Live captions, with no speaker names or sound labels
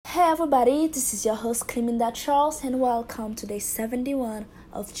Hey everybody, this is your host Cleminda Charles and welcome to day 71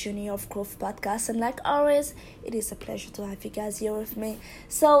 of Journey of Growth podcast. And like always, it is a pleasure to have you guys here with me.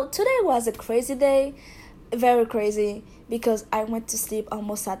 So today was a crazy day, very crazy, because I went to sleep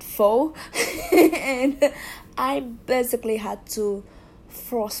almost at 4 and I basically had to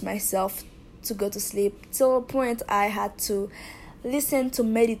force myself to go to sleep till a point I had to listen to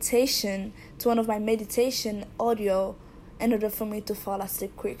one of my meditation audio in order for me to fall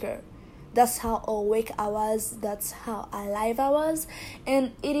asleep quicker. That's how awake I was. That's how alive I was.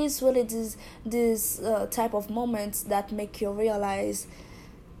 And it is really this type of moments that make you realize,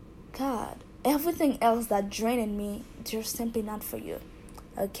 God, everything else that drained me, they're simply not for you.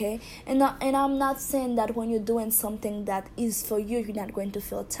 Okay? And I'm not saying that when you're doing something that is for you, you're not going to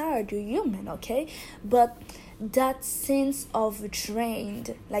feel tired. You're human, okay? But that sense of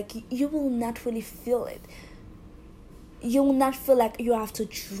drained, like you will not really feel it. You will not feel like you have to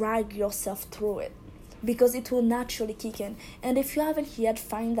drag yourself through it because it will naturally kick in. And if you haven't yet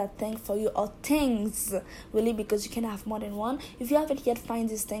find that thing for you, or things really, because you can have more than one, if you haven't yet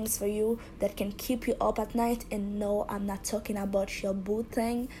find these things for you that can keep you up at night, and no, I'm not talking about your boo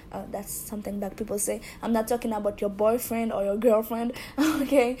thing, that's something that people say. I'm not talking about your boyfriend or your girlfriend.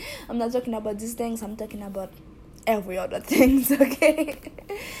 Okay, I'm not talking about these things. I'm talking about every other things. Okay,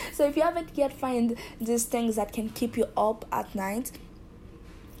 so if you haven't yet find these things that can keep you up at night,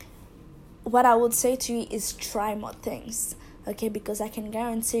 what I would say to you is try more things. Okay, because I can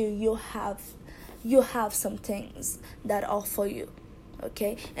guarantee you have some things that are for you.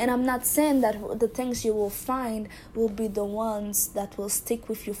 Okay, and I'm not saying that the things you will find will be the ones that will stick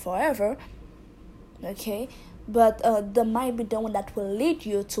with you forever. Okay, but there might be the one that will lead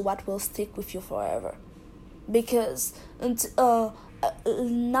you to what will stick with you forever. Because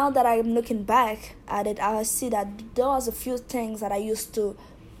now that I'm looking back at it, I see that there was a few things that I used to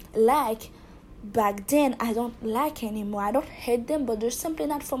like back then. I don't like anymore. I don't hate them, but they're simply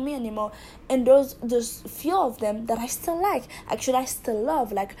not for me anymore. And there's few of them that I still like. Actually, I still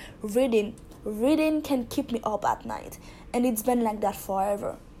love, like reading. Reading can keep me up at night, and it's been like that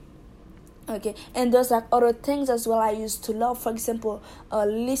forever. Okay, and there's like other things as well I used to love. For example,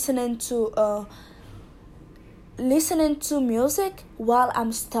 listening to music while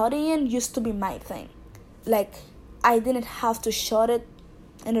I'm studying used to be my thing. Like, I didn't have to shut it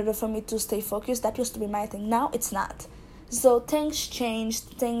in order for me to stay focused. That used to be my thing. Now it's not. So things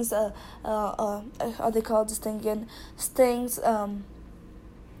changed. Things how they call this thing again? Things oh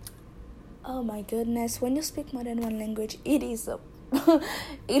my goodness, when you speak more than one language, it is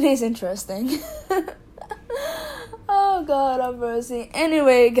it is interesting. Oh God have mercy.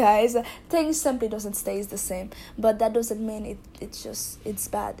 Anyway, guys, things simply doesn't stay the same, but that doesn't mean it's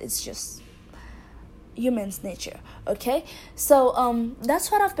bad. It's just human's nature. Okay, so that's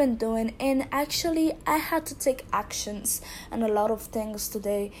what I've been doing, and actually I had to take actions on a lot of things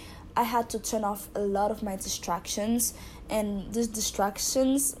today. I had to turn off a lot of my distractions, and these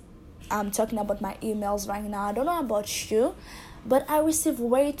distractions, I'm talking about my emails right now. I don't know about you, but I receive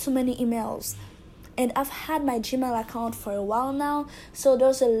way too many emails. And I've had my Gmail account for a while now, so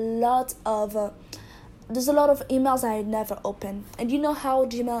there's a lot of emails I never open. And you know how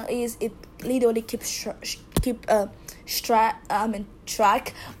Gmail is; it literally keeps track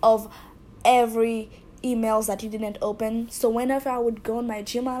of every emails that you didn't open. So whenever I would go on my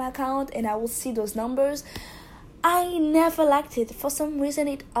Gmail account and I would see those numbers, I never liked it. For some reason,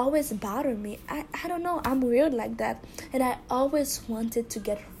 it always bothered me. I don't know. I'm weird like that. And I always wanted to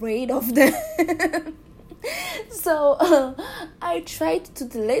get rid of them. So I tried to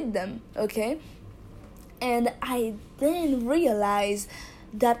delete them, okay? And I then realized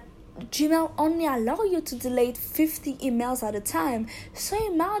that Gmail only allow you to delete 50 emails at a time. So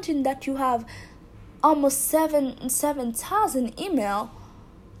imagine that you have almost 7,000 email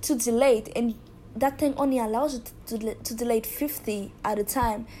to delete, and that thing only allows you to delete 50 at a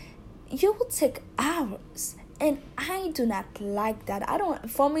time. You will take hours, and I do not like that.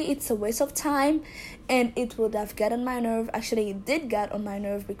 For me, it's a waste of time, and it would have gotten on my nerve. Actually, it did get on my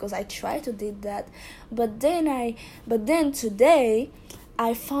nerve because I tried to do that, but then today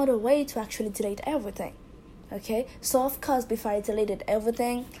I found a way to actually delete everything. Okay, so of course, before I deleted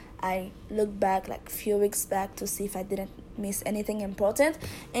everything, I looked back like a few weeks back to see if I didn't miss anything important,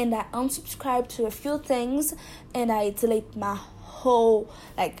 and I unsubscribed to a few things, and I delete my whole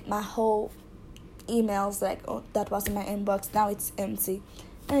emails, like, oh, that was in my inbox. Now it's empty,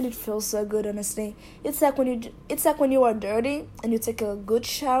 and it feels so good. Honestly, it's like when you are dirty and you take a good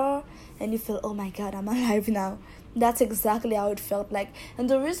shower and you feel, oh my God, I'm alive now. That's exactly how it felt like. And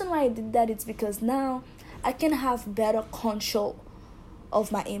the reason why I did that is because now I can have better control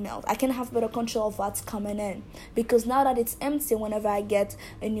of my emails. I can have better control of what's coming in, because now that it's empty, whenever I get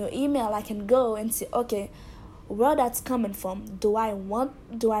a new email, I can go and see, okay, where that's coming from. Do I want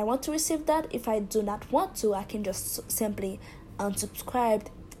to receive that? If I do not want to, I can just simply unsubscribe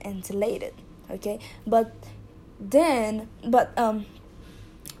and delete it. Okay, then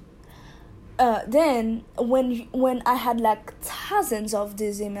when I had like thousands of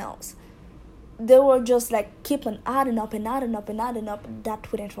these emails, they were just like keep on adding up,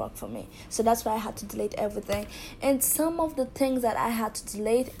 that wouldn't work for me. So that's why I had to delete everything. And some of the things that I had to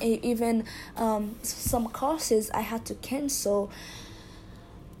delete, even some courses I had to cancel,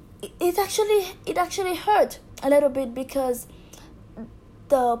 it actually hurt a little bit, because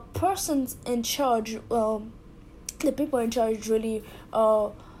the persons in charge, the people in charge really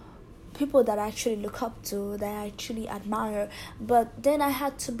people that I actually look up to, that I actually admire. But then I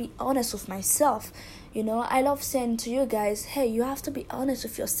had to be honest with myself. I love saying to you guys, hey, you have to be honest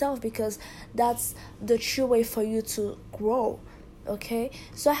with yourself, because that's the true way for you to grow. Okay,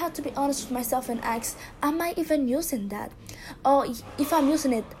 so I had to be honest with myself and ask, am I even using that? Or if I'm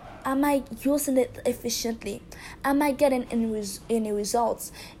using it, am I using it efficiently? Am I getting any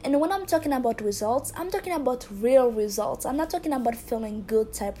results? And when I'm talking about results, I'm talking about real results. I'm not talking about feeling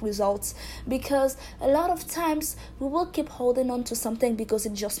good type results, because a lot of times we will keep holding on to something because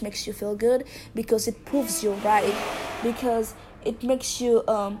it just makes you feel good, because it proves you right, because it makes you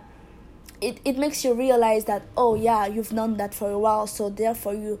it makes you realize that, oh yeah, you've known that for a while, so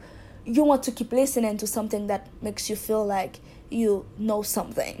therefore you want to keep listening to something that makes you feel like you know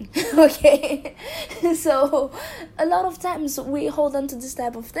something. Okay, so a lot of times we hold on to this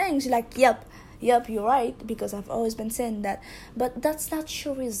type of things. You're like, yep, you're right, because I've always been saying that. But that's not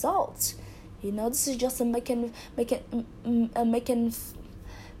your results. This is just a making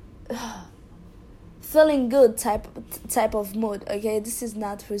feeling good type of mood. Okay, this is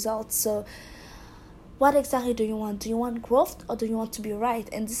not results. So what exactly do you want? Do you want growth, or do you want to be right?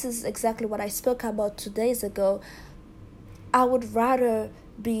 And this is exactly what I spoke about 2 days ago. I would rather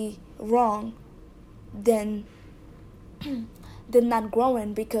be wrong than not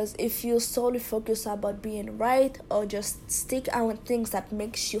growing, because if you solely focus about being right, or just stick on things that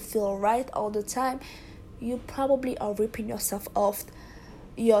makes you feel right all the time, you probably are ripping yourself off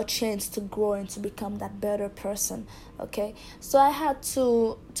your chance to grow and to become that better person. Okay, so I had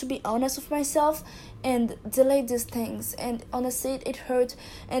to be honest with myself and delete these things, and honestly it hurt.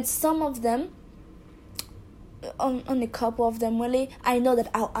 And some of them, on a couple of them, really, I know that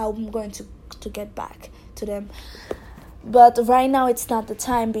I'm going to get back to them, but right now it's not the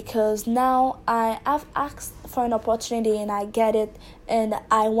time, because now I have asked for an opportunity and I get it, and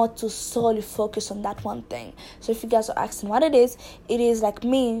I want to solely focus on that one thing. So if you guys are asking what it is like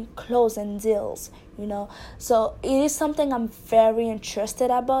me closing deals. So it is something I'm very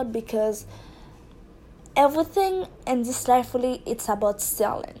interested about, because everything in this life, really, it's about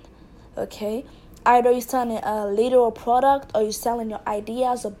selling. Okay, either you're selling a literal product, or you're selling your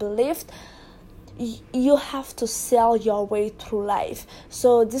ideas or beliefs. You have to sell your way through life.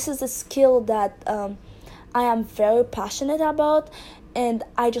 So this is a skill that I am very passionate about, and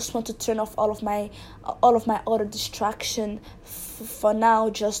I just want to turn off all of my other distraction for now,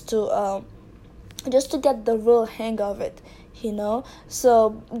 just to get the real hang of it.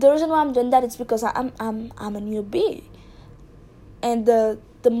 So the reason why I'm doing that is because I'm a newbie, and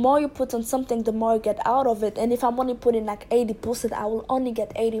the more you put on something, the more you get out of it. And if I'm only putting like 80%, I will only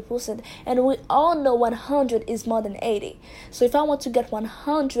get 80%. And we all know 100 is more than 80. So if I want to get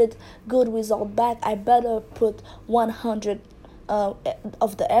 100 good result back, I better put 100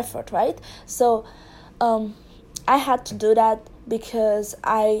 of the effort, right? So I had to do that, because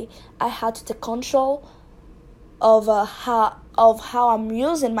I had to take control of how I'm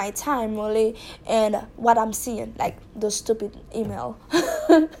using my time, really, and what I'm seeing, like the stupid email,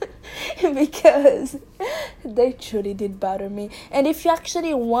 because they truly did bother me. And if you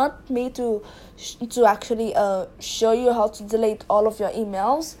actually want me to actually show you how to delete all of your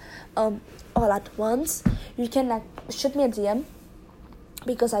emails all at once, you can like shoot me a DM,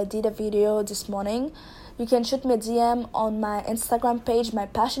 because I did a video this morning. You can shoot me a DM on my Instagram page, my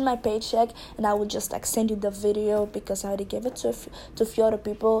passion, my paycheck, and I will just like send you the video, because I already gave it to a few other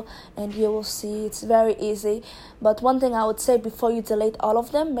people, and you will see it's very easy. But one thing I would say, before you delete all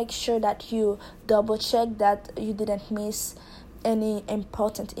of them, make sure that you double check that you didn't miss any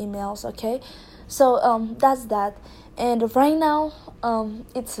important emails. Okay, so that's that. And right now,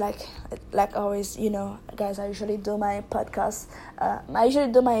 it's like always, guys, I usually do my podcast. I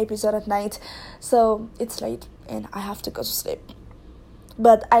usually do my episode at night, so it's late and I have to go to sleep.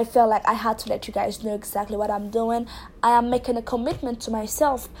 but I felt like I had to let you guys know exactly what I'm doing. I am making a commitment to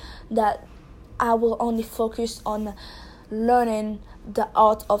myself that I will only focus on learning the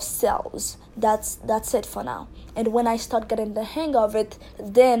art of sales. That's it for now. And when I start getting the hang of it,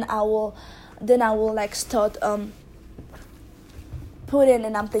 then I will like start putting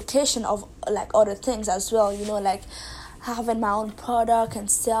an application of like other things as well, like having my own product and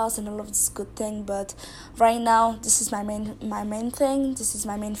sales and all of this good thing. But right now, this is my main thing. This is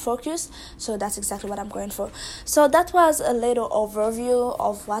my main focus. So that's exactly what I'm going for. So that was a little overview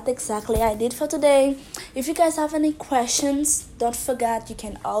of what exactly I did for today. If you guys have any questions, don't forget you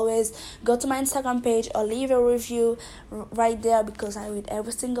can always go to my Instagram page or leave a review right there, because I read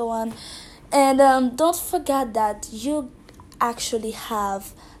every single one. And don't forget that you actually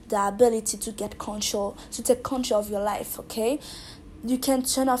have the ability to take control of your life. Okay, you can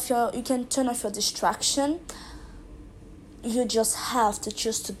turn off your distraction. You just have to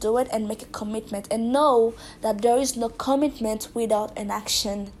choose to do it and make a commitment, and know that there is no commitment without an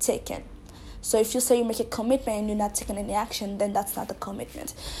action taken. So if you say you make a commitment and you're not taking any action, then that's not a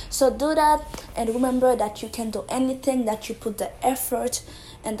commitment. So do that, and remember that you can do anything that you put the effort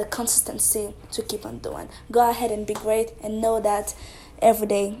and the consistency to keep on doing. Go ahead and be great, and know that every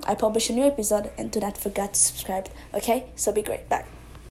day I publish a new episode, and do not forget to subscribe. Okay, so be great. Bye.